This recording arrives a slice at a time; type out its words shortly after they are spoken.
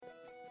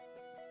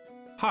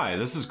Hi,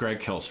 this is Greg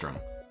Kilstrom.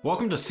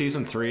 Welcome to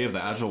Season 3 of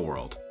the Agile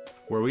World,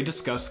 where we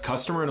discuss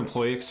customer and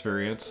employee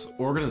experience,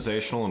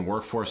 organizational and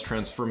workforce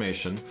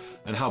transformation,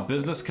 and how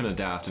business can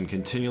adapt and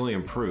continually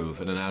improve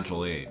in an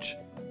agile age.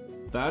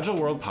 The Agile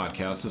World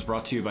podcast is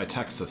brought to you by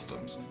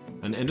TEKsystems,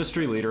 an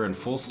industry leader in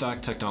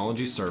full-stack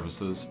technology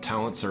services,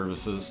 talent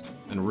services,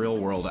 and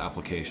real-world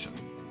application.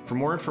 For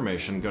more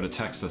information, go to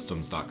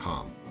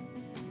teksystems.com.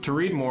 To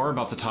read more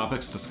about the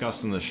topics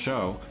discussed in this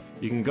show,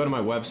 you can go to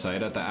my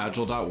website at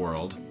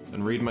theagile.world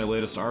and read my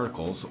latest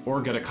articles,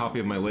 or get a copy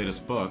of my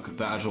latest book,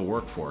 The Agile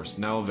Workforce,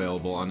 now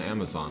available on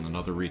Amazon and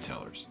other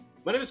retailers.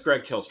 My name is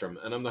Greg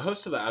Kilstrom, and I'm the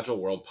host of the Agile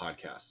World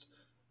podcast.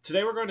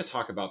 Today we're going to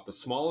talk about the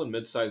small and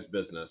mid-sized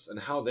business and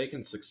how they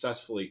can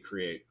successfully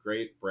create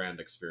great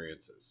brand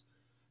experiences.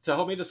 To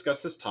help me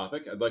discuss this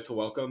topic, I'd like to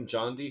welcome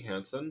John D.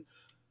 Hanson,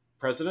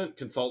 President,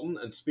 Consultant,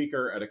 and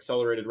Speaker at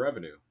Accelerated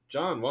Revenue.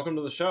 John, welcome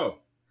to the show.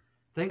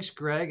 Thanks,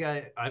 Greg.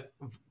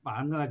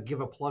 I'm going to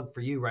give a plug for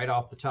you right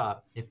off the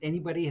top. If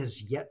anybody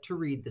has yet to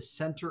read The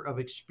Center of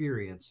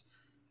Experience,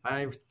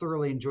 I've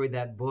thoroughly enjoyed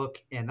that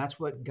book, and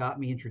that's what got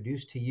me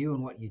introduced to you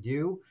and what you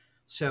do.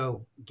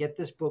 So get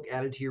this book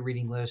added to your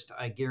reading list.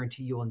 I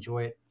guarantee you'll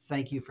enjoy it.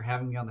 Thank you for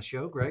having me on the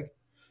show, Greg.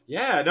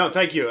 Yeah, no,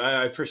 thank you.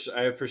 I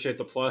appreciate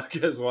the plug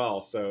as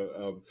well.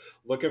 So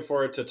looking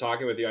forward to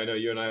talking with you. I know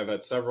you and I have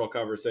had several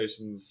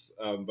conversations,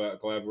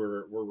 but glad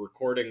we're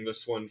recording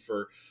this one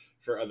for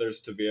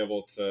others to be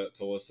able to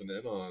listen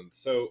in on.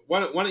 So why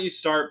don't you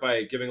start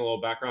by giving a little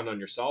background on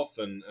yourself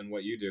and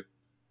what you do?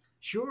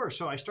 Sure.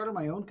 So I started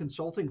my own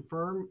consulting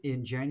firm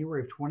in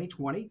January of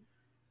 2020. It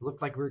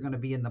looked like we were going to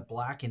be in the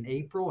black in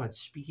April, had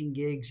speaking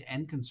gigs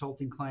and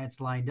consulting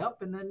clients lined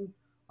up. And then,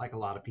 like a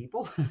lot of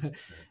people,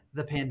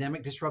 the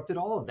pandemic disrupted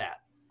all of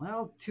that.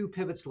 Well, 2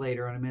 pivots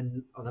later, and I'm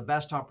in the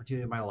best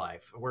opportunity of my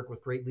life. I work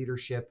with great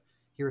leadership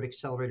here at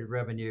Accelerated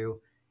Revenue,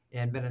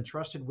 and been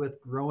entrusted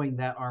with growing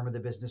that arm of the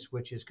business,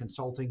 which is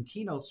consulting,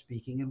 keynote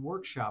speaking, and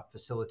workshop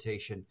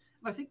facilitation.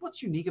 And I think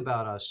what's unique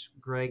about us,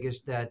 Greg,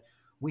 is that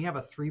we have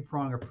a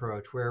 3-prong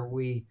approach where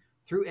we,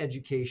 through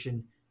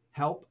education,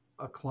 help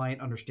a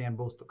client understand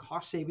both the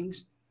cost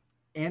savings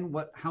and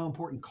how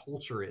important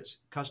culture is,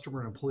 customer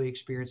and employee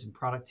experience and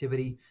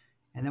productivity.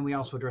 And then we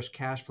also address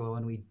cash flow,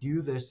 and we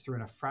do this through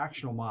a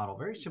fractional model,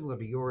 very similar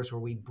to yours, where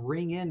we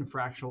bring in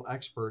fractional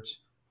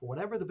experts for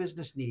whatever the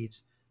business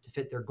needs to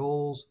fit their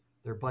goals,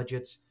 their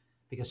budgets,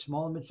 because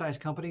small and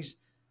mid-sized companies,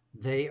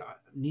 they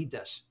need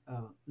this.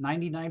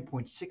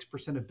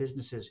 99.6% of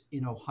businesses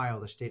in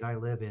Ohio, the state I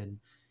live in,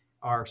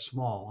 are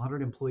small,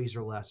 100 employees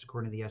or less,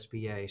 according to the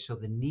SBA. So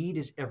the need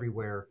is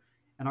everywhere.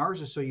 And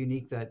ours is so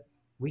unique that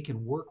we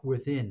can work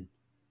within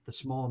the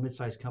small and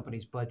mid-sized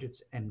companies'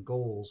 budgets and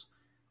goals,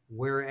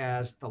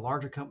 whereas the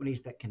larger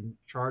companies that can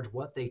charge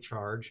what they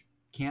charge,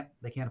 can't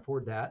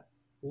afford that,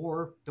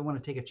 or don't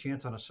want to take a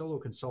chance on a solo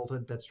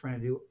consultant that's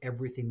trying to do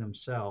everything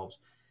themselves.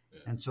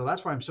 And so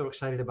that's why I'm so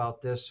excited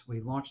about this. We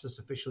launched this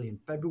officially in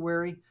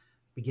February,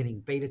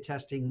 beginning beta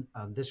testing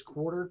this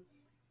quarter,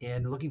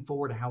 and looking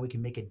forward to how we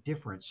can make a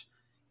difference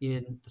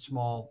in the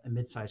small and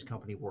mid-sized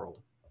company world.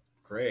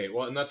 Great.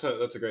 Well, and that's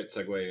a great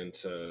segue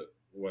into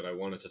what I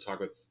wanted to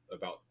talk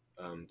about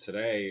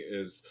today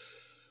is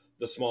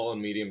the small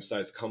and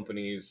medium-sized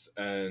companies.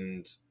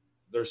 And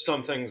there's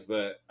some things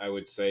that I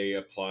would say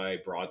apply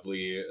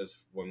broadly as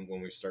when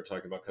we start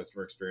talking about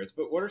customer experience.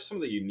 But what are some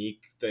of the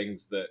unique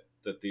things that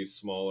these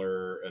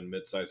smaller and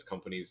mid-sized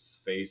companies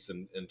face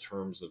in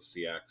terms of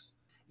CX?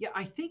 Yeah,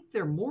 I think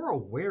they're more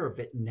aware of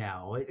it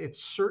now.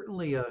 It's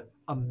certainly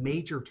a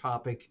major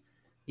topic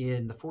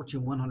in the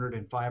Fortune 100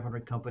 and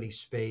 500 company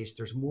space.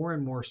 There's more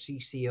and more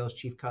CCOs,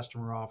 chief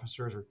customer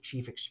officers, or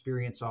chief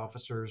experience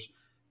officers.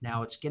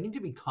 Now it's getting to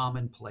be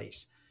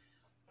commonplace.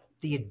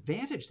 The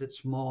advantage that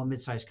small and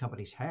mid-sized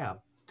companies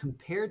have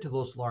compared to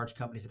those large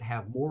companies that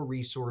have more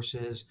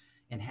resources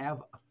and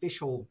have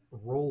official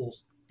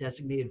roles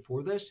designated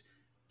for this,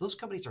 those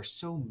companies are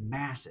so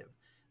massive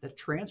that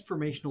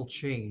transformational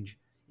change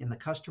in the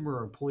customer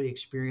or employee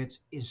experience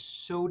is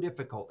so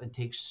difficult and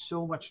takes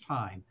so much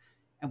time.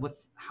 And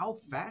with how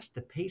fast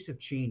the pace of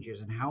change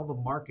is and how the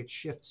market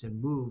shifts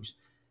and moves,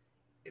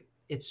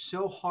 it's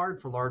so hard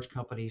for large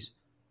companies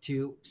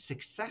to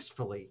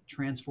successfully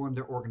transform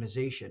their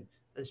organization,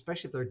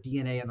 especially if their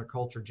DNA and their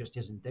culture just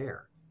isn't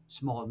there.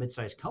 Small and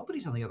mid-sized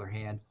companies, on the other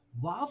hand,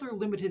 while they're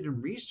limited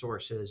in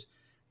resources,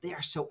 they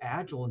are so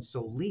agile and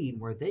so lean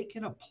where they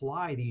can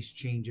apply these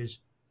changes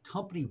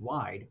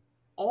company-wide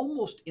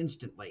almost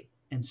instantly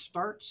and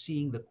start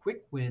seeing the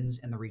quick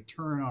wins and the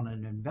return on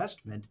an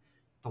investment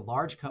the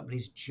large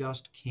companies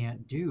just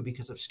can't do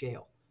because of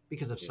scale,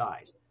 because of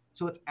size.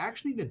 So it's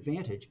actually an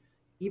advantage,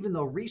 even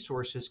though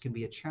resources can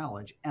be a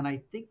challenge. And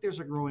I think there's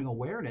a growing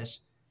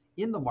awareness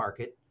in the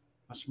market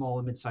of small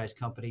and mid-sized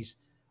companies.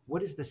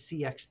 What is the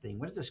CX thing?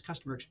 What is this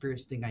customer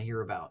experience thing I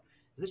hear about?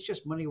 Is this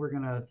just money we're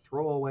going to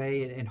throw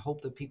away and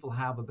hope that people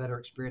have a better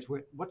experience?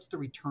 What's the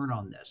return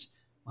on this?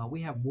 Well,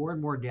 we have more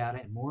and more data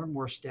and more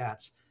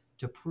stats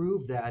to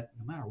prove that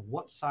no matter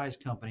what size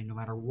company, no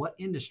matter what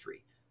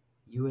industry,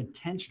 you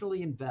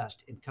intentionally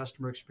invest in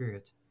customer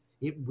experience,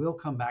 it will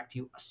come back to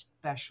you,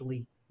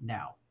 especially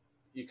now.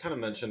 You kind of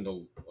mentioned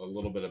a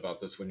little bit about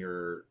this when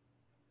you're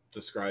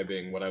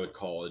describing what I would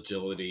call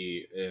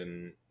agility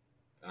in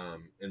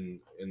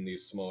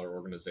these smaller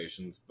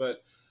organizations.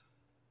 But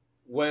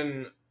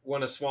when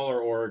a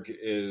smaller org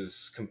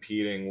is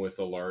competing with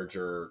a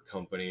larger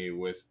company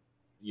with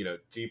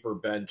deeper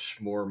bench,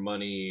 more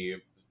money,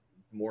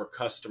 more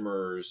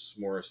customers,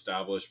 more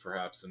established,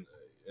 perhaps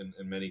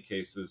in many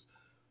cases,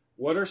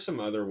 what are some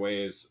other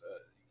ways,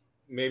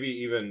 maybe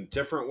even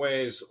different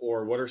ways,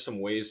 or what are some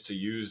ways to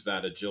use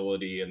that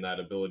agility and that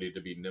ability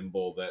to be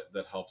nimble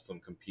that helps them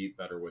compete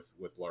better with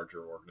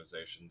larger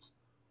organizations?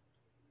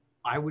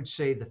 I would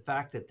say the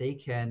fact that they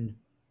can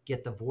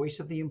get the voice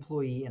of the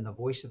employee and the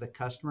voice of the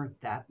customer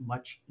that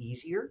much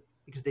easier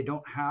because they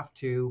don't have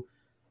to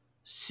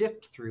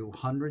sift through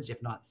hundreds,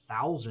 if not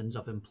thousands,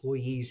 of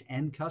employees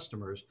and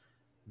customers.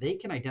 They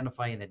can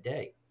identify in a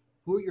day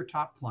who are your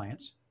top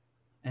clients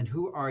and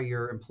who are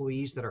your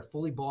employees that are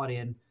fully bought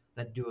in,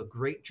 that do a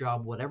great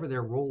job, whatever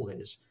their role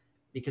is,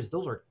 because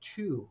those are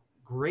two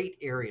great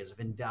areas of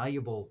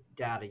invaluable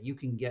data you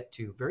can get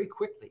to very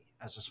quickly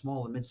as a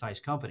small and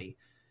mid-sized company.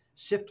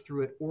 Sift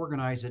through it,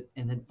 organize it,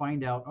 and then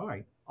find out, all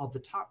right, of the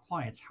top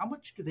clients, how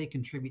much do they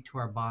contribute to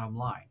our bottom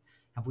line?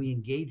 Have we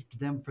engaged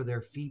them for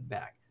their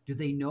feedback? Do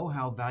they know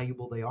how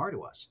valuable they are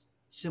to us?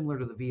 Similar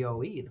to the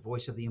VOE, the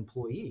voice of the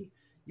employee,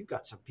 you've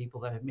got some people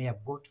that may have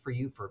worked for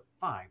you for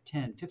 5,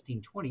 10,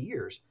 15, 20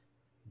 years.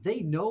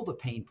 They know the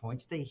pain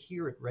points, they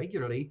hear it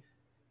regularly.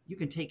 You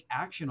can take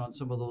action on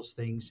some of those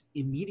things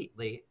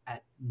immediately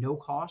at no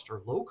cost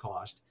or low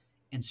cost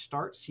and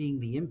start seeing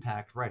the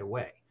impact right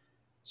away.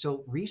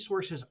 So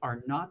resources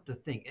are not the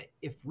thing.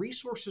 If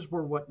resources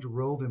were what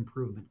drove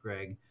improvement,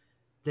 Greg,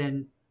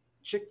 then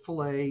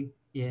Chick-fil-A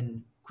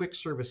in quick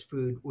service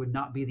food would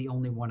not be the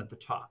only one at the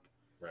top.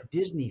 Right.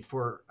 Disney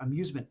for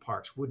amusement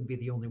parks wouldn't be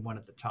the only one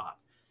at the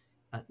top.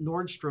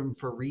 Nordstrom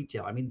for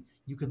retail. I mean,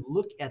 you can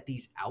look at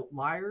these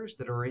outliers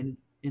that are in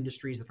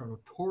industries that are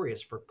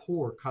notorious for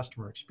poor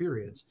customer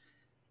experience.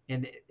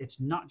 And it's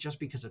not just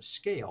because of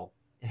scale,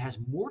 it has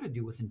more to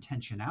do with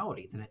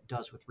intentionality than it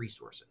does with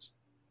resources.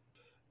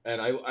 And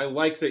I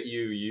like that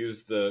you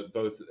use the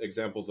both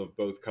examples of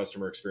both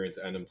customer experience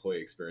and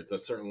employee experience.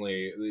 That's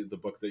certainly the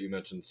book that you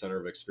mentioned, Center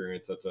of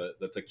Experience. That's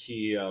a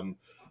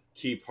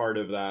key part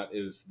of that,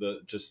 is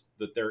the just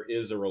that there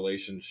is a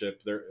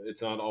relationship there.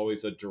 It's not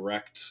always a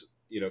direct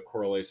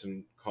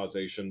correlation,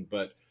 causation,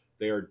 but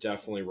they are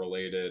definitely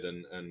related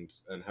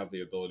and have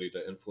the ability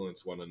to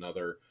influence one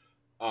another.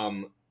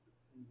 Um,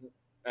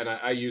 and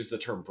I use the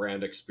term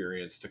brand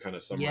experience to kind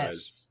of Yes.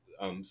 summarize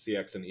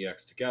CX and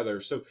EX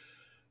together. So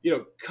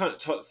kind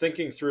of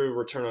thinking through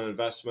return on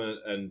investment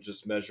and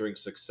just measuring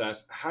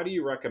success, how do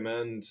you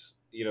recommend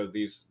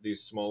these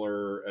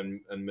smaller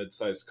and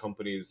mid-sized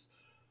companies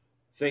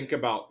think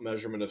about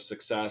measurement of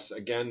success,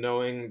 again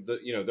knowing that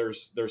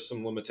there's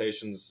some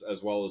limitations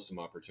as well as some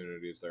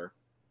opportunities there?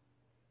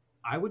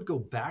 I would go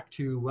back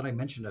to what I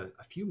mentioned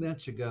a few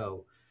minutes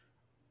ago.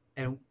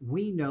 And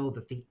we know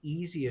that the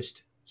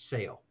easiest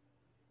sale,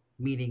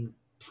 meaning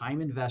time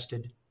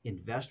invested,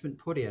 investment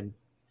put in,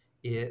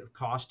 it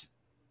cost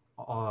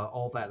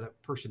all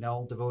that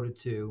personnel devoted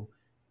to,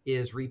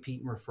 is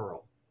repeat and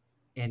referral.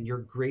 And your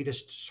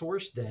greatest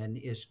source then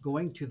is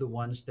going to the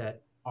ones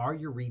that are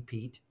your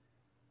repeat,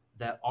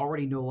 that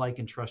already know, like,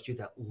 and trust you,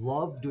 that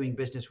love doing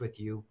business with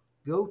you.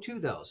 Go to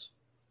those.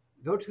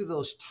 Go to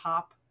those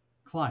top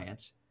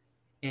clients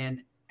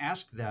and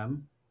ask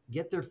them,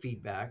 get their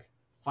feedback,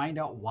 find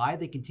out why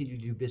they continue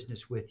to do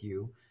business with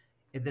you,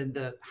 and then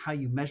the how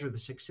you measure the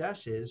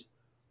success is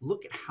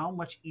look at how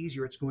much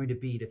easier it's going to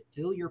be to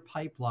fill your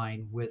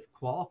pipeline with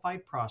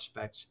qualified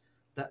prospects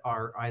that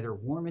are either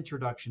warm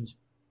introductions,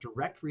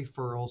 direct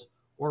referrals,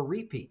 or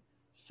repeat.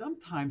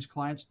 Sometimes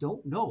clients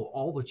don't know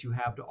all that you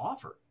have to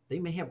offer. They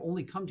may have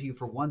only come to you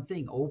for one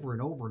thing over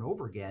and over and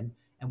over again.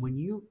 And when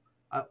you,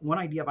 one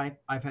idea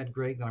I've had,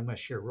 Greg, that I'm going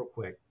to share real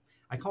quick,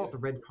 I call it Yeah. the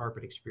red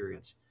carpet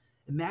experience.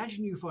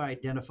 Imagine you've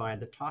identified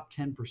the top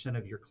 10%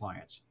 of your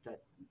clients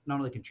that not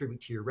only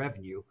contribute to your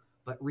revenue,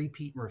 but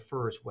repeat and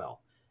refer as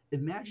well.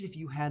 Imagine if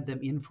you had them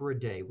in for a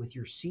day with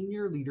your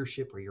senior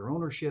leadership or your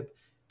ownership,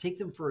 take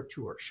them for a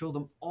tour, show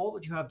them all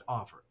that you have to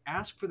offer,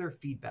 ask for their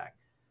feedback.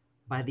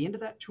 By the end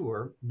of that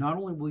tour, not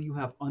only will you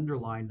have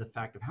underlined the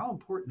fact of how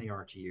important they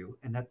are to you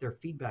and that their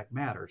feedback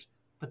matters,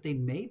 but they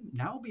may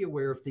now be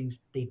aware of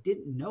things they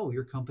didn't know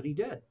your company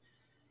did.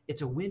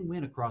 It's a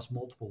win-win across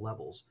multiple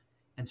levels.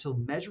 And so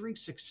measuring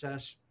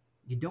success,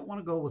 you don't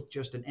want to go with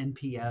just an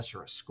NPS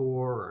or a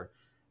score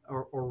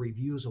or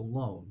reviews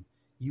alone.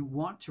 You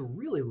want to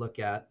really look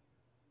at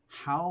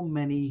how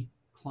many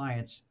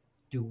clients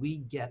do we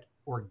get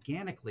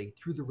organically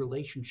through the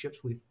relationships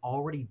we've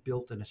already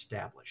built and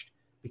established,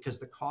 because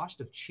the cost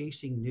of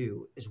chasing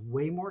new is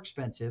way more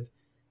expensive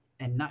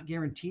and not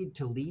guaranteed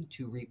to lead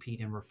to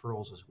repeat and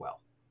referrals as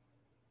well.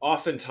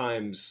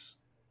 Oftentimes,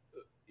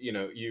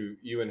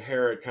 you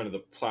inherit kind of the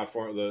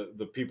platform,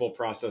 the people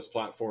process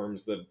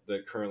platforms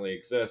that currently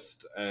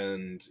exist,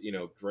 and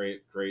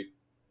great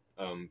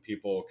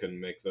people can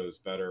make those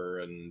better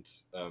and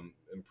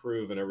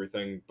improve and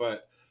everything.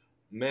 But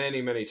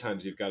many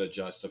times you've got to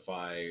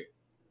justify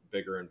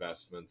bigger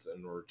investments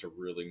in order to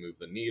really move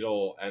the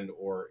needle, and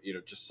or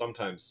just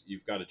sometimes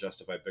you've got to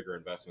justify bigger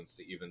investments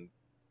to even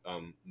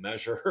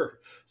measure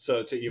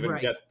so to even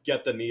Right.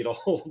 get the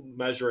needle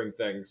measuring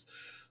things.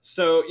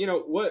 So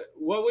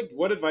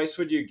what advice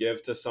would you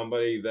give to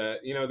somebody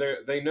that they know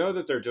that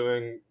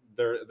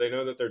they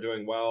know that they're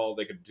doing well,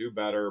 they could do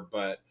better,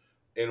 but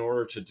in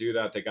order to do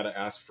that they got to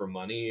ask for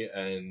money,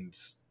 and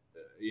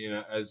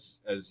as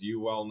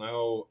you well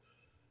know,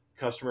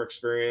 customer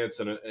experience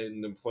and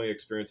employee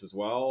experience as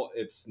well,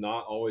 it's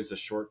not always a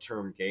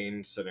short-term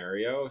gain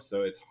scenario,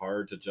 so it's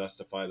hard to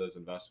justify those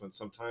investments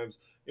sometimes.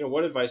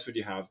 What advice would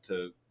you have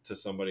to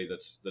somebody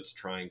that's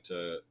trying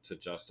to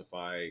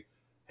justify,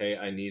 hey,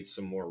 I need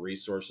some more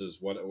resources,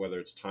 whether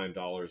it's time,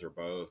 dollars, or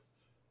both,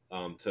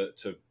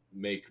 to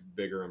make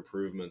bigger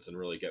improvements and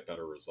really get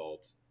better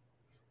results?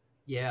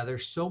 Yeah,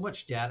 there's so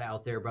much data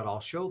out there, but I'll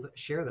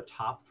share the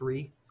top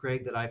three,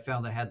 Greg, that I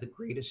found that had the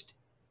greatest,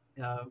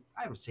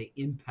 I would say,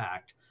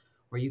 impact,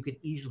 where you could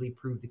easily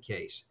prove the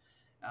case.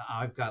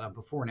 I've got a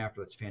before and after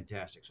that's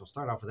fantastic. So I'll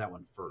start off with that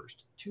one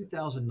first.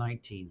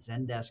 2019,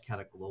 Zendesk had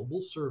a global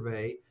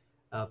survey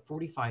of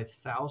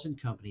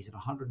 45,000 companies in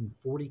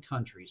 140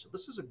 countries. So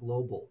this is a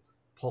global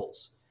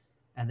pulse.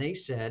 And they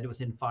said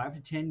within 5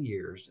 to 10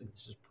 years, and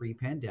this is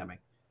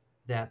pre-pandemic,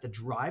 that the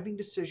driving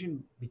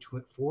decision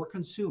for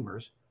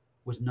consumers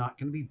was not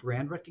going to be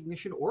brand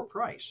recognition or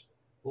price.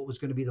 What was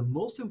going to be the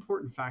most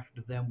important factor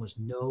to them was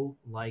know,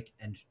 like,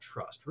 and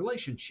trust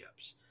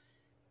relationships.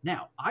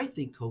 Now, I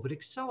think COVID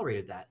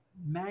accelerated that,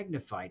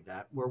 magnified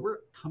that, where we're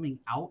coming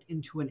out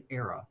into an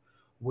era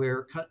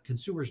where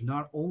consumers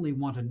not only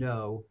want to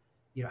know,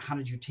 how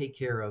did you take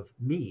care of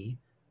me,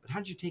 but how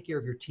did you take care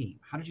of your team?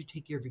 How did you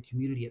take care of your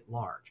community at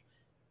large?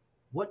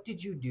 What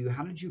did you do?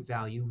 How did you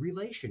value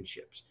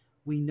relationships?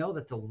 We know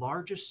that the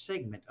largest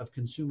segment of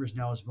consumers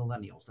now is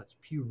millennials. That's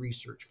Pew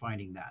Research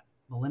finding that.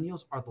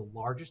 Millennials are the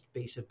largest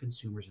base of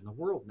consumers in the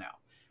world now.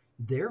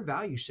 Their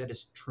value set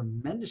is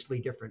tremendously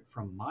different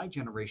from my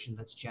generation,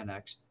 that's Gen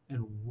X,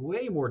 and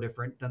way more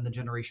different than the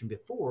generation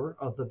before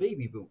of the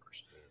baby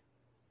boomers.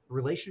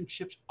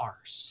 Relationships are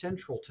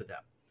central to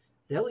them.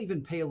 They'll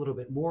even pay a little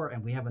bit more,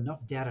 and we have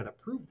enough data to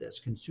prove this.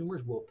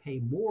 Consumers will pay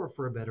more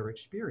for a better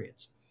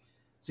experience.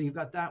 So you've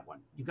got that one.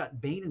 You've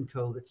got Bain and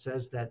Co. that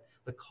says that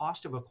the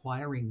cost of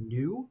acquiring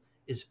new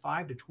is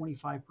 5 to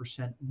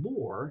 25%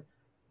 more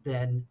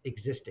than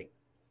existing,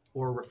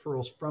 or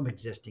referrals from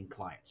existing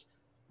clients.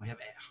 We have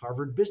a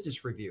Harvard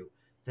Business Review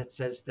that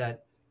says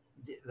that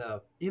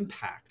the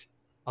impact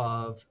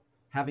of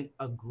having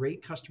a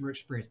great customer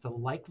experience, the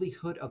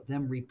likelihood of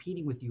them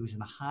repeating with you is in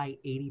the high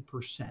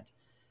 80%.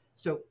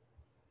 So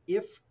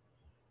if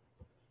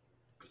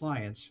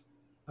clients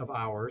of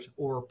ours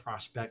or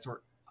prospects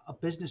or a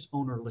business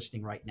owner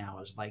listening right now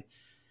is like,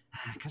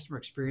 customer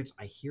experience,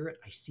 I hear it,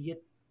 I see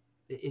it,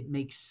 it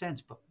makes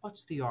sense, but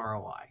what's the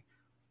ROI?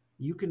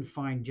 You can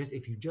find, just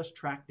if you just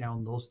track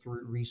down those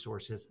three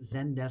resources,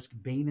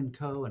 Zendesk, Bain and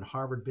Co., and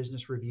Harvard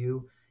Business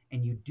Review,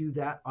 and you do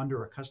that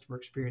under a customer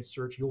experience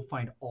search, you'll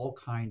find all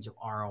kinds of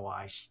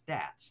ROI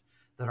stats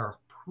that are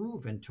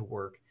proven to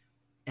work.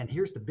 And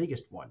here's the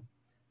biggest one.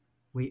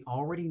 We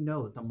already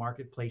know that the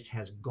marketplace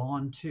has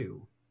gone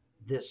to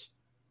this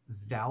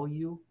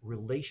value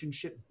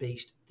relationship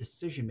based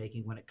decision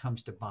making when it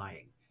comes to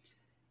buying.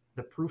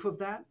 The proof of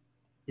that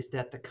is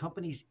that the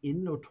companies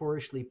in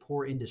notoriously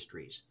poor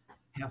industries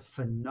have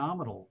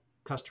phenomenal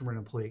customer and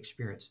employee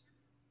experience.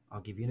 I'll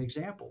give you an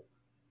example.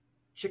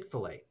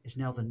 Chick-fil-A is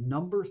now the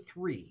number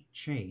 3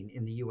 chain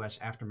in the US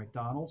after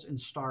McDonald's and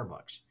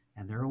Starbucks,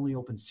 and they're only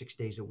open 6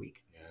 days a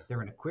week. Yeah.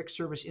 They're in a quick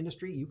service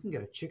industry. You can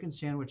get a chicken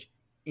sandwich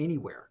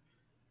anywhere.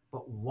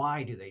 But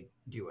why do they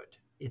do it?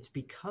 It's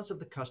because of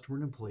the customer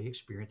and employee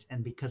experience,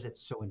 and because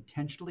it's so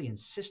intentionally and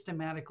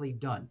systematically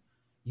done.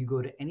 You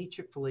go to any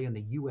Chick-fil-A in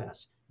the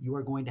US, you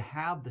are going to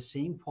have the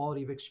same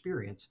quality of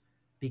experience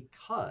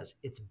because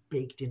it's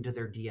baked into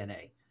their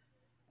DNA.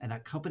 And a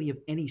company of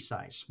any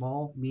size,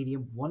 small,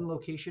 medium, one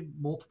location,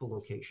 multiple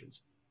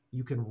locations,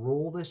 you can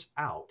roll this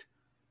out,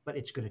 but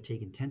it's going to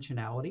take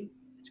intentionality.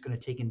 It's going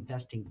to take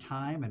investing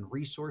time and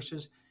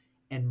resources.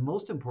 And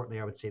most importantly,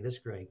 I would say this,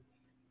 Greg,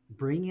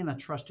 bring in a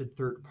trusted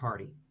third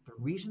party. The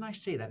reason I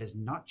say that is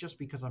not just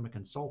because I'm a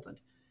consultant,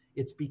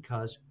 it's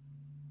because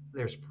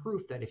there's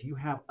proof that if you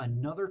have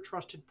another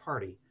trusted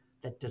party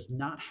that does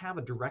not have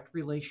a direct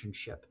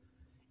relationship,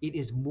 it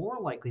is more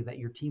likely that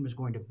your team is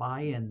going to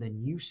buy in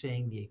than you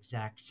saying the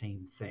exact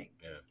same thing.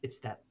 Yeah. It's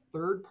that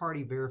third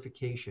party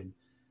verification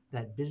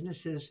that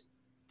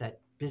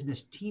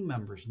business team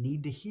members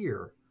need to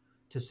hear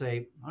to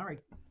say, all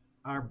right,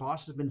 our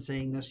boss has been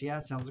saying this. Yeah,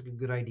 it sounds like a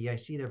good idea. I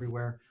see it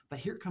everywhere. But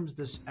here comes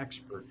this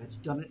expert that's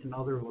done it in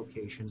other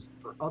locations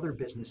for other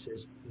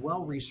businesses,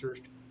 well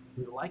researched.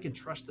 We like and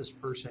trust this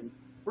person.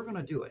 We're going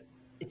to do it.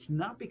 It's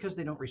not because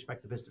they don't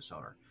respect the business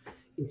owner.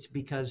 It's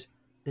because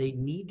they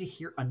need to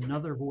hear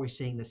another voice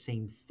saying the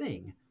same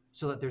thing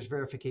so that there's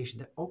verification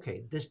that,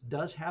 okay, this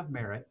does have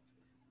merit.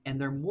 and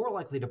they're more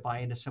likely to buy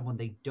into someone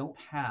they don't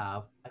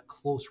have a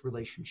close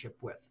relationship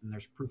with. And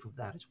there's proof of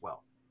that as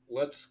well.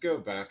 Let's go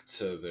back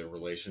to the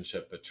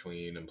relationship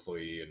between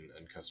employee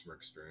and customer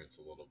experience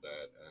a little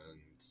bit.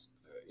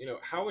 And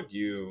how would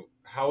you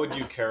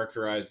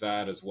characterize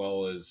that, as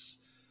well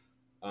as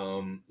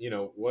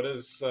what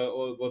is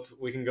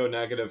we can go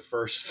negative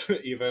first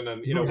even,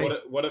 and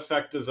Right. what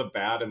effect does a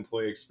bad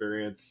employee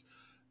experience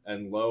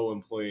and low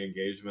employee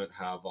engagement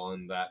have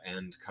on that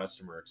end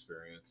customer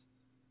experience?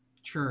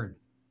 Churn,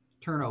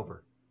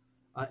 turnover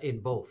in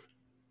both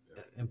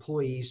Yeah.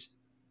 employees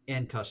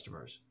and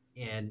customers.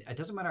 And it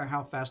doesn't matter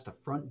how fast the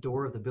front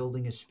door of the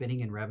building is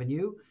spinning in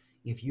revenue.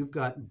 If you've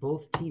got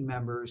both team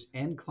members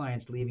and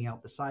clients leaving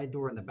out the side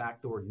door and the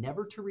back door,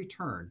 never to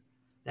return,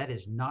 that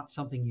is not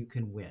something you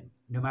can win,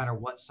 no matter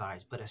what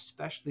size, but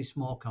especially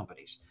small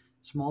companies,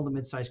 small to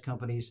mid-sized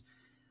companies.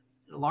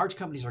 Large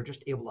companies are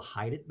just able to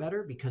hide it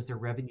better because their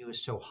revenue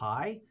is so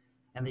high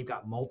and they've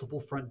got multiple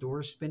front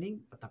doors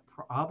spinning. But the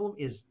problem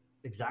is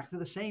exactly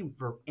the same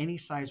for any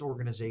size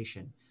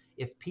organization.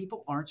 If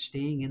people aren't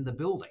staying in the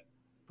building,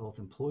 both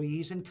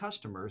employees and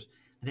customers,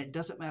 then it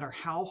doesn't matter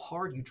how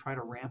hard you try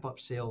to ramp up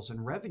sales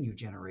and revenue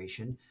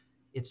generation,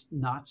 it's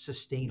not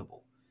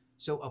sustainable.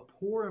 So a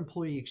poor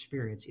employee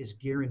experience is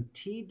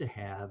guaranteed to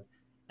have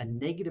a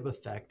negative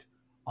effect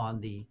on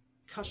the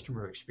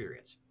customer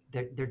experience.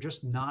 They're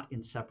just not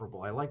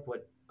inseparable. I like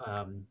what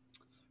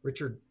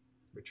Richard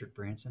Richard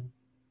Branson.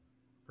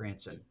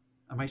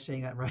 Am I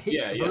saying that right?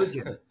 Yeah, yeah.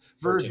 Virgin. Virgin,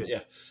 Virgin. yeah.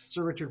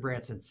 Sir Richard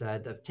Branson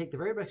said, take the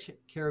very best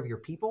care of your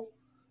people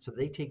so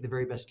they take the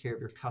very best care of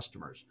your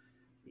customers.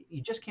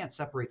 You just can't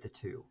separate the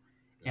two.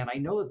 Yeah. And I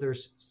know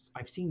that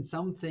I've seen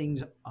some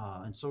things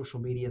on social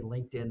media and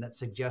LinkedIn that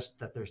suggest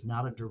that there's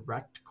not a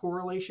direct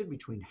correlation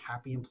between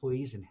happy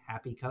employees and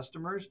happy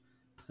customers.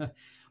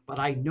 But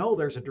I know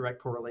there's a direct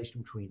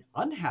correlation between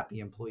unhappy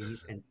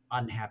employees and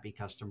unhappy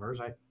customers.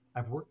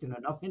 I've worked in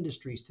enough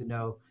industries to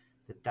know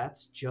that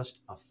that's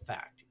just a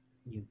fact.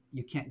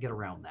 You can't get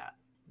around that.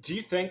 Do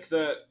you think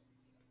that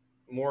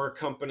more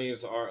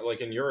companies are,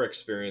 like, in your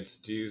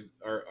experience,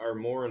 are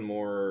more and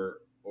more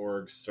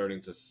orgs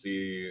starting to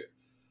see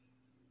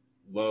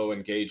low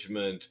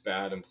engagement,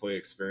 bad employee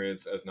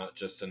experience as not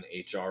just an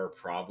HR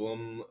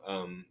problem?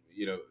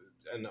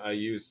 And I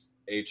use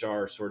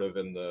HR sort of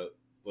in the,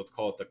 let's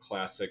call it, the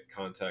classic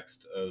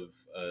context of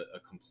a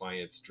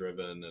compliance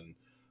driven and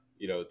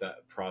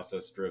that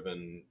process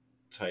driven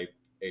type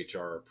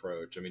HR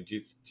approach. I mean, do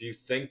you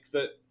think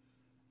that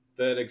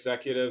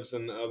executives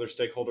and other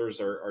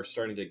stakeholders are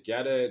starting to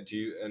get it? Do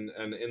you, and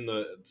in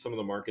the some of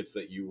the markets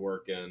that you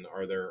work in,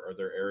 are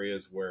there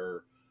areas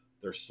where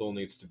there still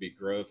needs to be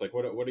growth? Like,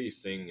 what are you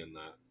seeing in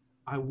that?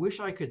 I wish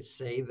I could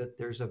say that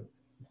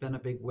been a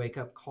big wake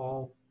up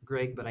call,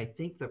 Greg, but I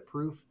think the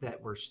proof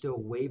that we're still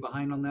way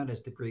behind on that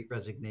is the Great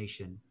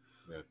Resignation.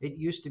 Yeah. It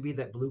used to be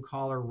that blue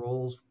collar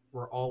roles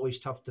were always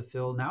tough to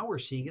fill. Now we're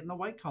seeing it in the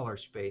white collar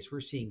space.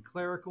 We're seeing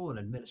clerical and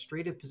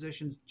administrative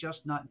positions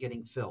just not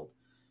getting filled.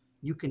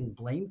 You can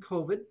blame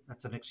COVID,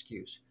 that's an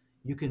excuse.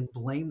 You can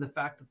blame the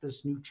fact that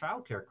this new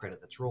childcare credit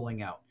that's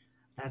rolling out,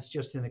 that's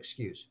just an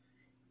excuse.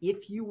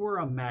 If you were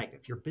a magnet,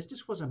 if your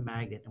business was a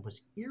magnet and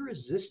was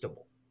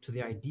irresistible to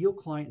the ideal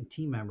client and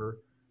team member,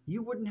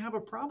 you wouldn't have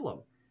a problem.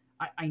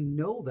 I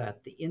know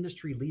that the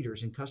industry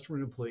leaders in customer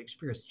and employee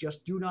experience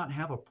just do not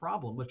have a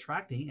problem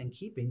attracting and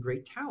keeping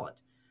great talent.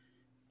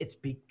 It's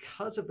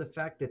because of the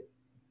fact that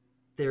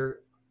they're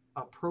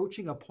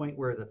approaching a point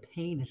where the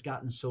pain has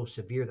gotten so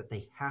severe that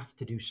they have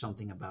to do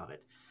something about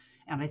it.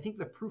 And I think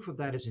the proof of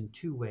that is in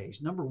two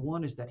ways. Number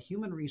one is that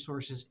human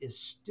resources is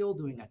still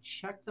doing a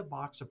check the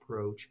box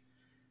approach,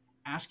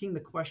 asking the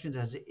questions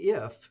as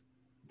if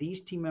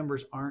these team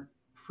members aren't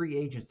free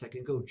agents that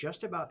could go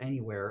just about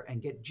anywhere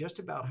and get just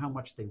about how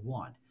much they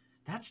want.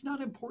 That's not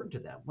important to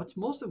them. What's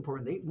most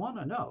important, they want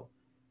to know,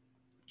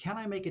 can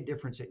I make a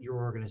difference at your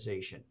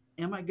organization?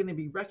 Am I going to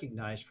be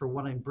recognized for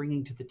what I'm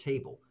bringing to the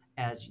table,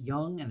 as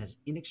young and as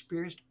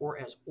inexperienced or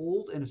as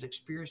old and as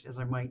experienced as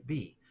I might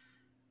be?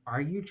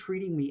 Are you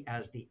treating me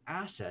as the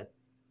asset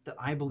that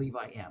I believe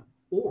I am?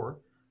 Or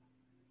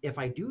if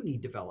I do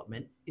need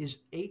development, is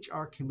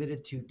HR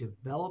committed to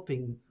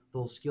developing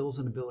those skills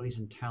and abilities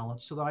and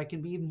talents so that I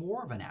can be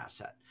more of an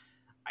asset?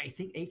 I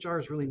think HR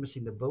is really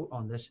missing the boat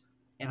on this.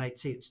 And I'd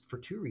say it's for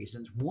two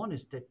reasons. One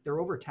is that they're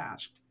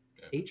overtasked.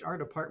 Yeah. HR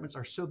departments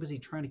are so busy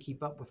trying to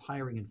keep up with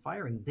hiring and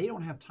firing, they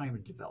don't have time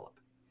to develop.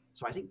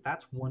 So I think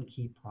that's one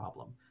key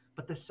problem.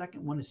 But the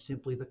second one is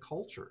simply the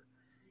culture.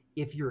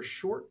 If you're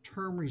short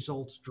term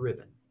results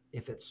driven,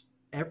 if it's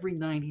every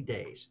 90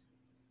 days,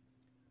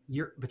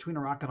 you're between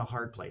a rock and a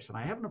hard place. And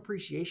I have an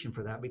appreciation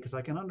for that because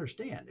I can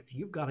understand if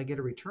you've got to get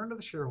a return to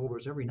the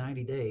shareholders every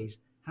 90 days,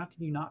 how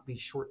can you not be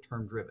short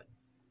term driven?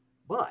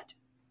 But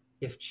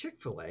if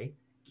Chick-fil-A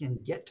can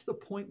get to the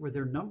point where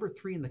they're number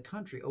 3 in the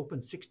country,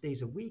 open 6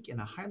 days a week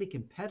in a highly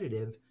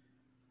competitive,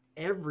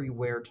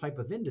 everywhere type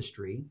of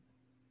industry,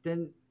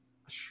 then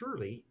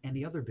surely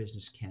any other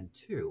business can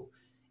too.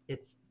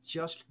 It's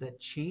just that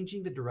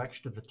changing the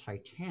direction of the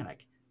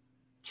Titanic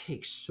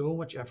takes so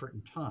much effort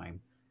and time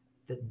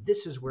that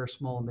this is where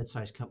small and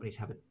mid-sized companies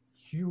have a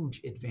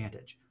huge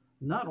advantage.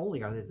 Not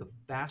only are they the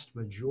vast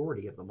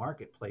majority of the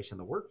marketplace and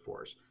the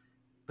workforce,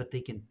 but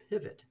they can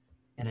pivot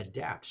and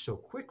adapt so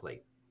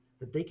quickly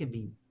that they can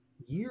be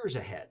years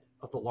ahead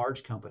of the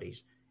large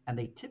companies, and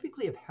they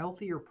typically have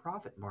healthier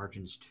profit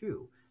margins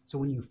too. So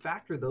when you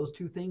factor those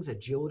two things,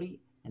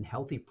 agility and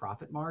healthy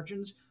profit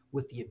margins,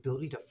 with the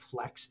ability to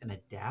flex and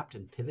adapt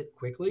and pivot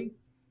quickly,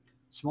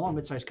 small and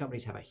mid-sized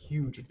companies have a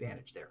huge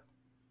advantage there.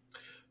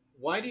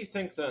 Why do you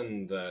think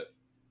then that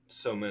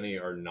so many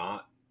are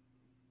not?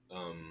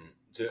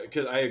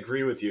 Because I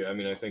agree with you. I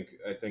mean, I think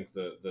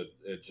the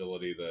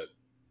agility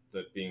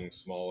that being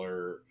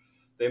smaller,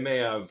 they may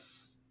have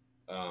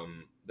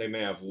they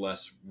may have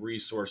less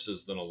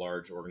resources than a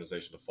large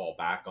organization to fall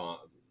back on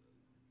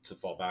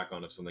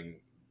if something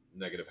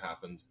negative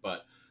happens,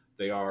 but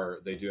they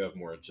do have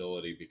more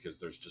agility because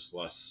there's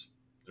less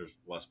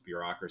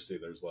bureaucracy,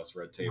 there's less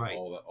red tape, Right.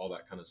 all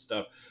that kind of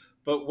stuff.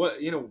 But what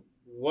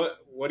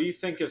do you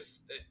think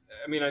is?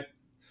 I mean, I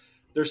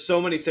there's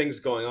so many things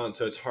going on,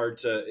 so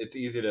it's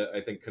easy to, I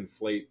think,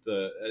 conflate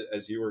the,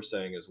 as you were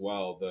saying as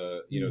well,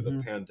 the the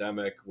Mm-hmm.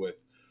 pandemic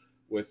with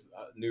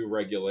new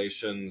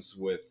regulations,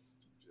 with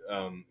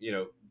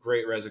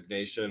great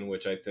resignation,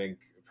 which I think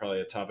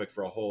probably a topic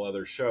for a whole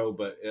other show,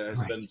 but it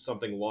has been Right.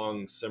 something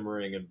long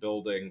simmering and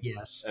building,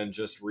 Yes. and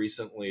just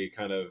recently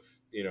kind of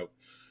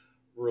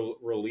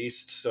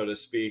released, so to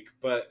speak.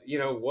 But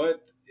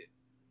what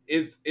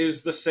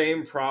is the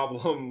same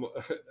problem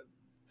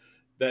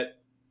that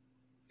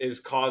is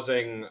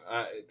causing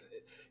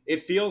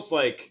it feels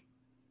like,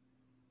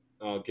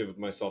 I'll give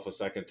myself a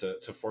second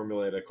to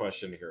formulate a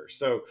question here.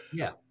 So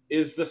Yeah.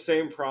 is the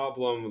same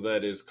problem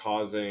that is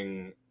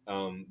causing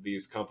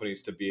these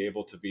companies to be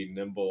able to be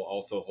nimble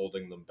also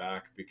holding them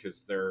back?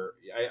 Because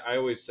I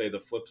always say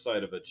the flip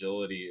side of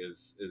agility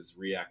is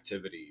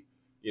reactivity.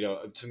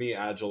 To me,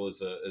 agile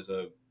is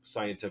a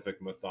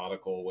scientific,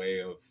 methodical way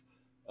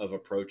of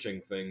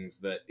approaching things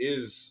that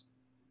is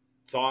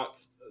thought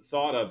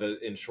thought of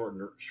it in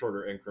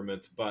shorter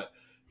increments, but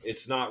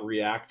it's not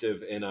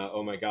reactive in a,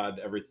 oh my god,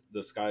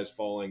 the sky's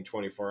falling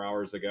 24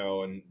 hours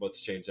ago and let's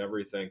change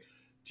everything.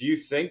 Do you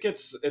think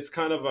it's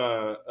kind of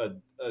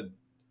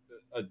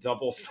a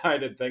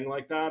double-sided thing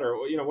like that, or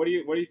what do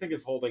you think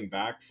is holding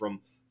back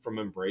from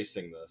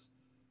embracing this?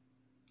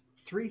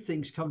 Three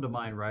things come to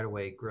mind right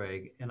away,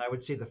 Greg. And I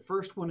would say the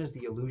first one is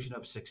the illusion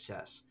of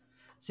success.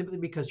 Simply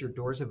because your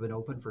doors have been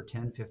open for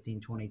 10,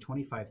 15, 20,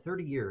 25,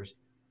 30 years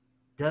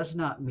does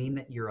not mean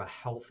that you're a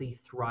healthy,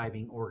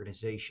 thriving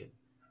organization.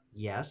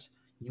 Yes,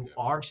 you Yeah.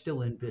 are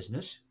still in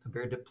business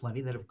compared to plenty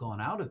that have gone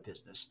out of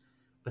business,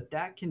 but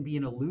that can be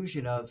an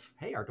illusion of,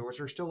 hey, our doors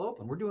are still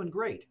open. We're doing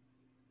great.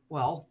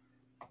 Well,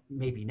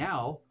 maybe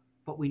now,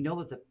 but we know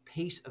that the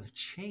pace of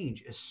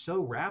change is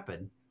so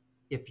rapid.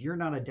 If you're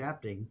not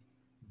adapting,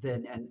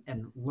 then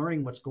and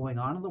learning what's going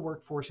on in the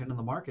workforce and in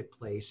the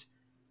marketplace,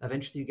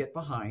 eventually you get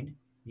behind,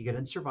 you get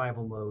in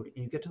survival mode,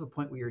 and you get to the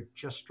point where you're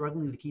just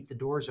struggling to keep the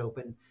doors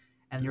open.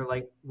 And you're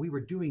like, we were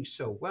doing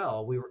so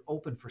well, we were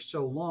open for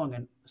so long,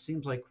 and it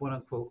seems like, quote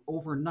unquote,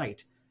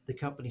 overnight, the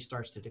company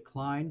starts to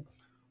decline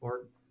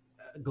or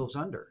goes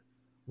under.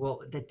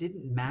 Well, that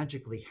didn't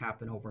magically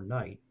happen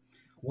overnight.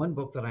 One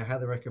book that I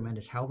highly recommend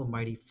is How the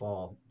Mighty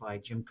Fall by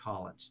Jim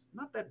Collins.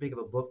 Not that big of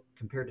a book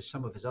compared to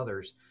some of his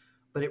others,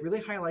 but it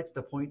really highlights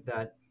the point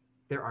that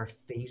there are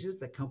phases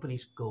that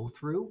companies go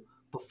through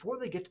before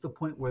they get to the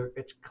point where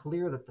it's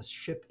clear that the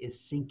ship is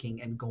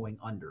sinking and going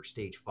under,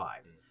 stage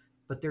five.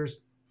 But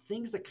there's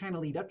things that kind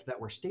of lead up to that,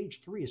 where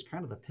stage three is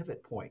kind of the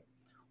pivot point.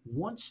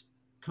 Once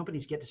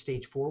companies get to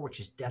stage four, which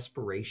is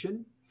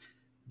desperation,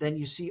 then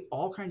you see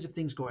all kinds of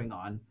things going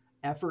on,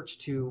 efforts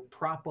to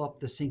prop up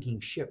the sinking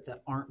ship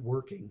that aren't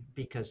working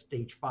because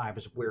stage five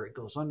is where it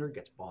goes under,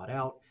 gets bought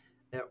out,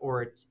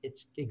 or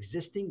it's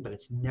existing, but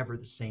it's never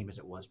the same as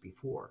it was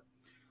before.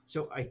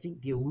 So I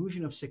think the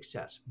illusion of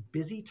success,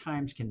 busy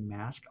times can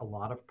mask a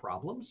lot of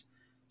problems.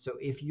 So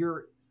if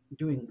you're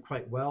doing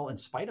quite well in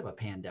spite of a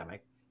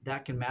pandemic,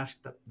 that can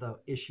mask the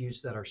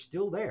issues that are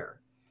still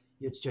there.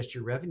 It's just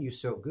your revenue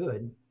so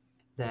good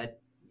that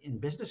in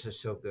business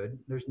is so good,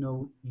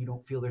 you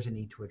don't feel there's a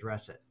need to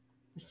address it.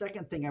 The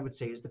second thing I would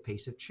say is the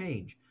pace of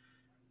change.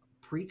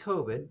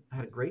 Pre-COVID, I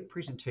had a great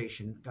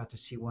presentation, got to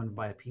see one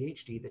by a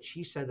PhD, that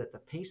she said that the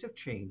pace of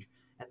change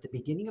at the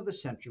beginning of the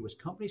century was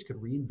companies could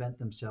reinvent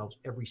themselves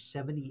every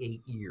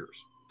 78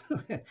 years.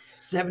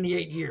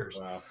 78 years.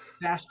 Wow.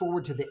 Fast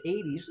forward to the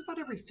 80s, about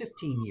every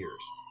 15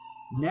 years.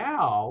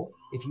 Now,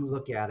 if you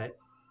look at it,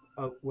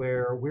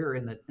 where we're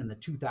in the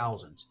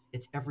 2000s,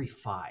 it's every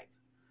 5.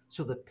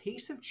 So the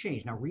pace of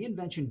change, now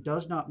reinvention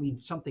does not mean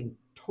something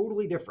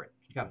totally different.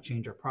 You got to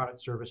change our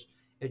product service.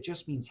 It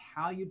just means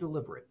how you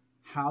deliver it,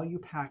 how you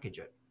package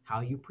it,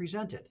 how you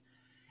present it.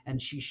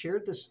 And she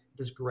shared this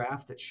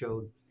graph that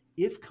showed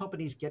if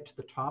companies get to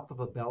the top of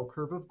a bell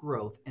curve of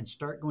growth and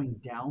start going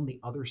down the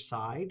other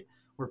side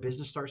where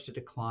business starts to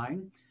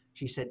decline,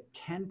 she said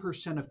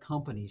 10% of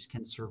companies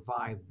can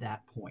survive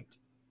that point.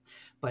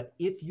 But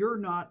if you're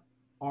not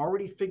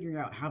already figuring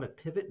out how to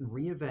pivot and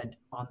reinvent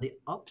on the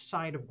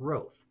upside of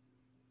growth,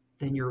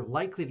 then you're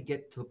likely to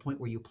get to the point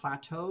where you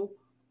plateau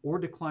or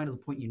decline to the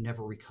point you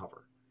never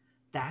recover.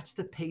 That's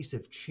the pace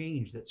of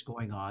change that's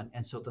going on.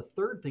 And so the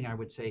third thing I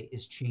would say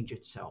is change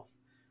itself.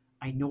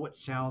 I know it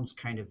sounds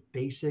kind of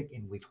basic,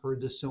 and we've heard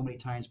this so many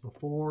times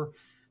before,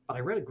 but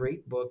I read a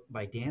great book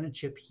by Dan and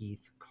Chip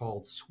Heath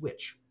called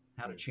Switch: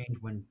 How to Change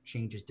When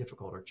Change is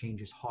Difficult or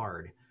Change is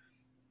Hard.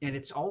 And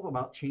it's all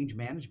about change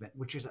management,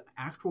 which is an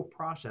actual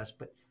process.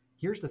 But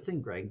here's the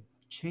thing, Greg: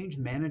 change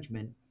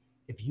management,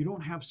 if you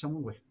don't have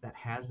someone with that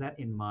has that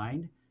in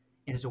mind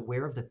and is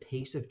aware of the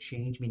pace of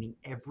change, meaning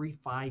every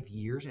 5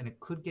 years, and it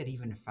could get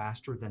even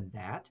faster than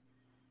that,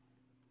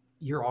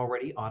 you're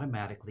already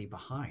automatically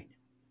behind.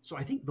 So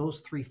I think those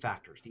three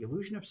factors: the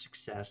illusion of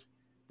success,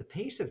 the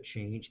pace of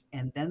change,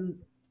 and then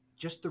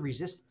just the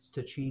resistance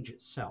to change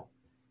itself.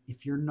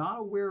 If you're not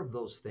aware of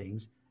those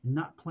things,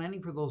 not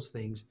planning for those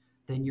things,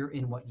 then you're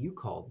in what you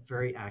called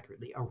very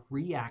accurately a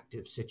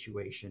reactive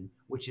situation,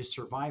 which is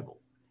survival.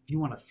 If you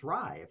want to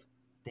thrive,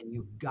 then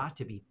you've got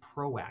to be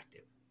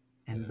proactive.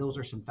 And Yeah. those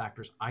are some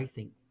factors I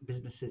think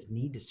businesses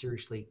need to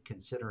seriously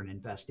consider and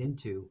invest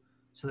into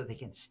so that they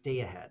can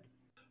stay ahead.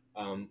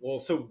 Well,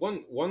 so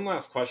one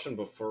last question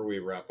before we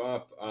wrap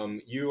up.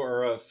 You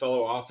are a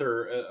fellow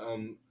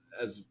author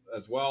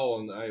as well,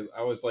 and I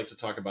always like to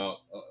talk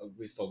about at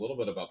least a little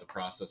bit about the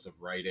process of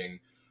writing,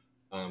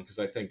 because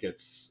I think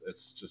it's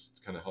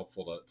just kind of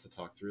helpful to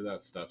talk through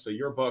that stuff. So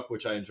your book,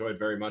 which I enjoyed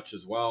very much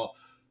as well,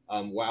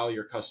 Wow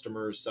Your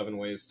Customers: 7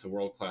 Ways to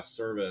World-Class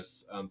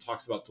Service,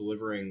 talks about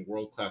delivering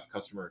world-class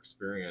customer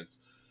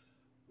experience.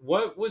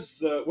 What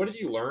did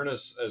you learn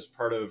as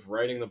part of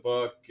writing the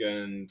book?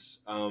 And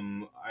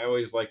I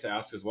always like to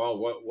ask as well,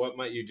 what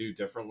might you do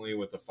differently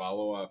with the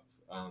follow-up,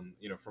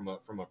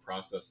 from a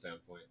process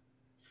standpoint?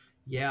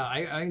 Yeah,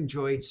 I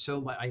enjoyed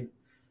so much.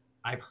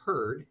 I've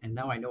heard, and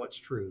now I know it's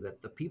true,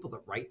 that the people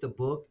that write the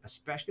book,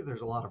 especially if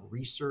there's a lot of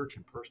research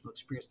and personal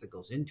experience that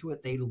goes into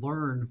it, they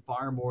learn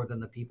far more than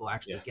the people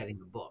actually Yeah. getting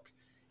the book.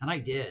 And I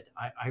did.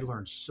 I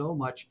learned so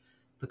much.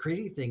 The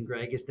crazy thing,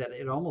 Greg, is that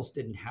it almost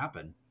didn't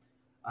happen.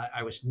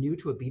 I was new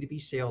to a B2B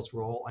sales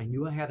role. I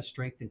knew I had a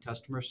strength in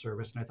customer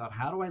service, and I thought,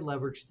 how do I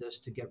leverage this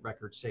to get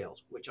record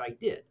sales? Which I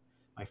did.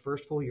 My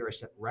first full year, I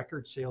set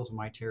record sales in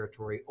my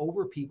territory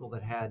over people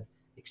that had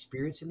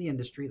experience in the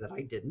industry that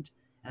I didn't,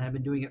 and I've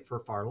been doing it for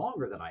far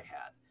longer than I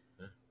had.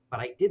 Yeah. But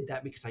I did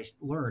that because I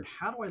learned,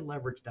 how do I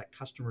leverage that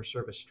customer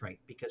service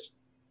strength? Because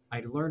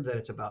I learned that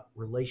it's about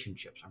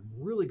relationships. I'm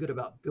really good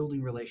about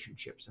building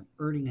relationships and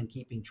earning and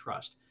keeping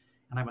trust.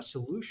 And I'm a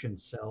solution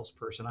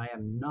salesperson. I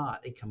am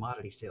not a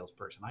commodity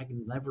salesperson.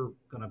 I'm never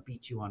going to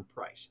beat you on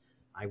price.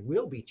 I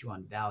will beat you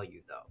on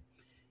value, though.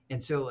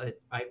 And so it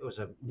was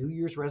a New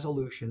Year's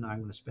resolution. I'm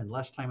going to spend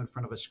less time in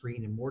front of a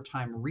screen and more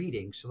time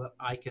reading so that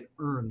I can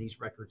earn these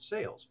record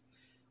sales.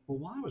 Well,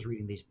 while I was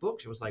reading these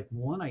books, it was like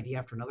one idea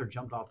after another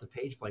jumped off the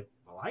page. Like,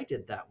 well, I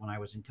did that when I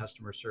was in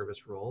customer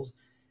service roles.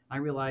 I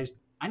realized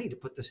I need to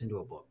put this into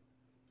a book,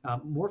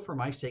 more for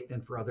my sake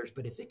than for others.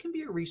 But if it can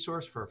be a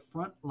resource for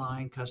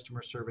frontline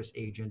customer service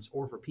agents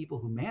or for people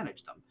who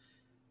manage them,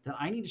 then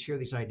I need to share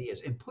these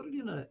ideas and put it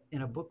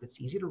in a book that's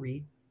easy to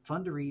read,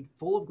 fun to read,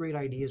 full of great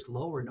ideas,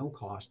 low or no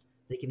cost,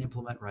 they can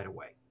implement right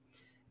away.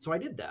 So I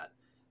did that.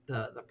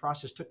 The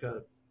process took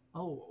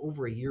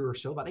over a year or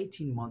so, about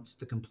 18 months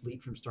to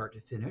complete from start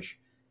to finish.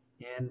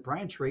 And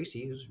Brian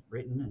Tracy, who's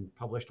written and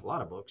published a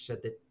lot of books,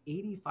 said that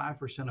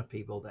 85% of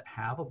people that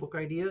have a book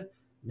idea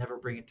never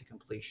bring it to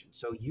completion.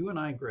 So you and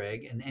I,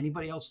 Greg, and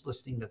anybody else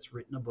listening that's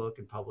written a book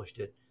and published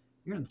it,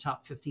 you're in the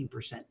top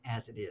 15%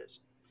 as it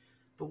is.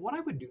 But what I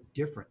would do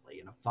differently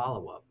in a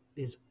follow up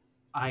is,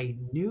 I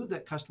knew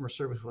that customer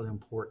service was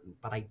important,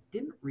 but I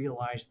didn't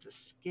realize the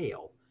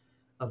scale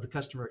of the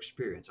customer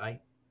experience. I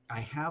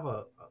have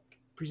a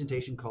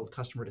presentation called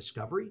Customer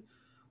Discovery,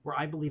 where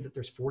I believe that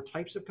there's four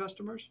types of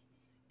customers.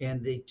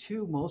 And the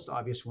two most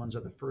obvious ones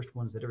are the first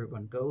ones that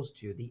everyone goes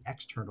to, the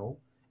external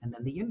and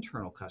then the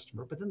internal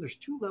customer. But then there's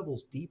two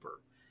levels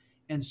deeper.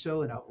 And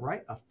so in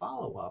a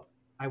follow up,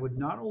 I would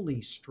not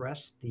only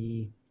stress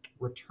the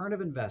return of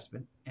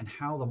investment and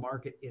how the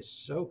market is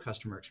so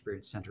customer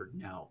experience centered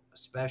now,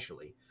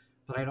 especially,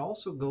 but I'd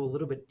also go a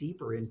little bit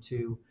deeper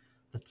into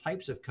the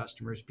types of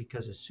customers,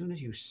 because as soon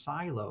as you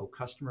silo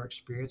customer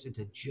experience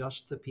into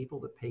just the people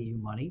that pay you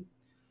money,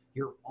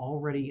 you're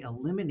already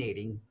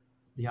eliminating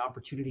the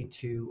opportunity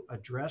to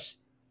address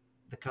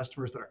the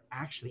customers that are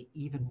actually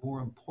even more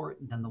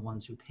important than the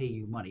ones who pay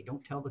you money.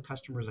 Don't tell the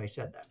customers I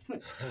said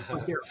that.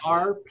 But there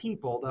are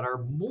people that are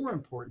more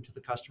important to the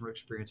customer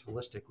experience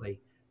holistically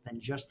than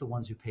just the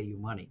ones who pay you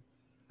money.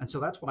 And so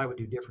that's what I would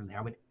do differently.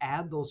 I would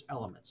add those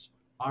elements,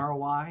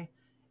 ROI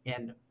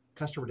and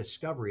customer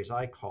discovery, as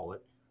I call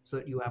it, so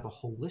that you have a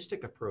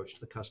holistic approach to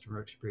the customer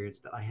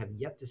experience that I have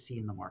yet to see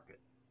in the market.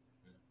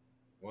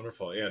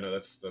 Wonderful. Yeah, no,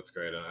 that's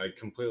great. I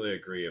completely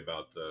agree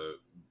about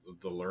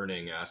the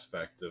learning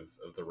aspect of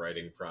the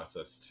writing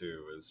process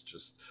too. Is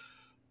just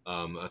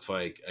That's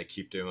why I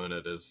keep doing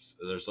it. Is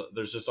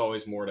there's just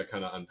always more to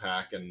kind of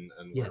unpack and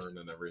Yes. learn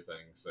and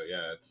everything. So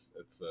yeah, it's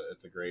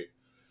a great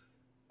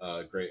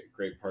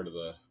great part of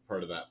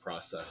that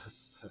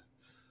process.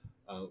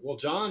 Well,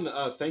 John,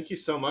 thank you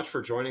so much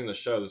for joining the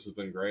show. This has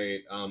been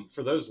great.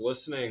 For those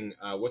listening,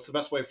 what's the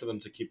best way for them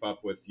to keep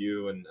up with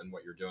you and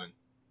what you're doing?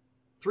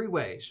 Three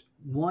ways.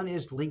 One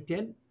is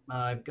LinkedIn.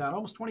 I've got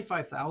almost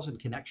 25,000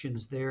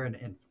 connections there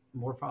and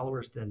more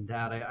followers than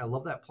that. I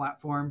love that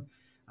platform.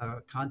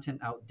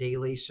 Content out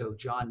daily. So,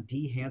 John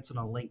D. Hanson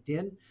on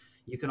LinkedIn.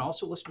 You can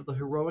also listen to The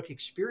Heroic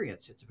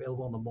Experience. It's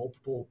available on the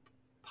multiple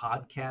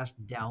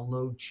podcast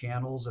download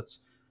channels. It's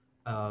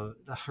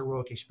The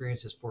Heroic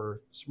Experience is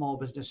for small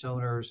business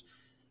owners,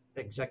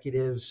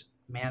 executives,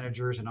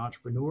 managers, and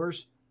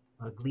entrepreneurs,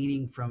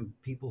 gleaning from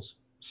people's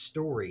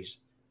stories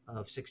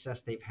of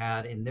success they've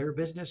had in their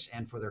business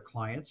and for their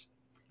clients.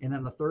 And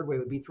then the third way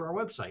would be through our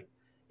website,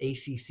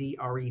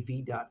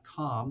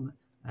 accrev.com.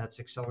 That's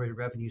Accelerated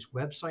Revenue's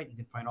website. You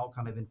can find all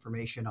kind of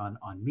information on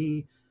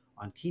me,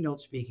 on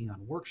keynote speaking,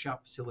 on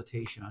workshop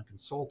facilitation, on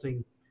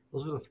consulting.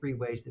 Those are the three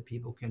ways that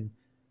people can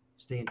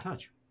stay in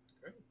touch.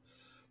 Great.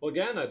 Well,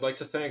 again, I'd like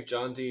to thank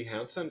John D.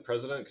 Hanson,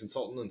 President,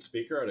 Consultant, and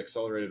Speaker at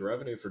Accelerated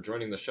Revenue, for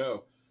joining the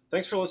show.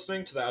 Thanks for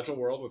listening to The Agile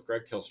World with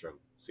Greg Kihlstrom.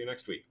 See you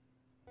next week.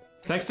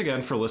 Thanks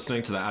again for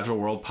listening to the Agile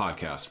World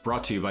podcast,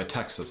 brought to you by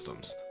Tech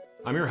Systems.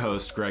 I'm your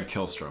host, Greg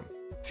Kihlstrom.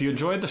 If you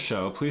enjoyed the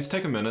show, please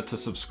take a minute to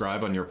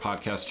subscribe on your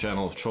podcast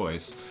channel of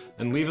choice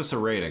and leave us a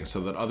rating so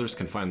that others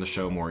can find the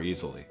show more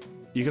easily.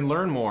 You can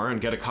learn more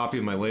and get a copy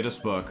of my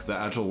latest book, The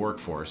Agile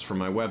Workforce, from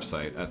my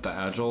website at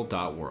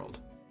theagile.world.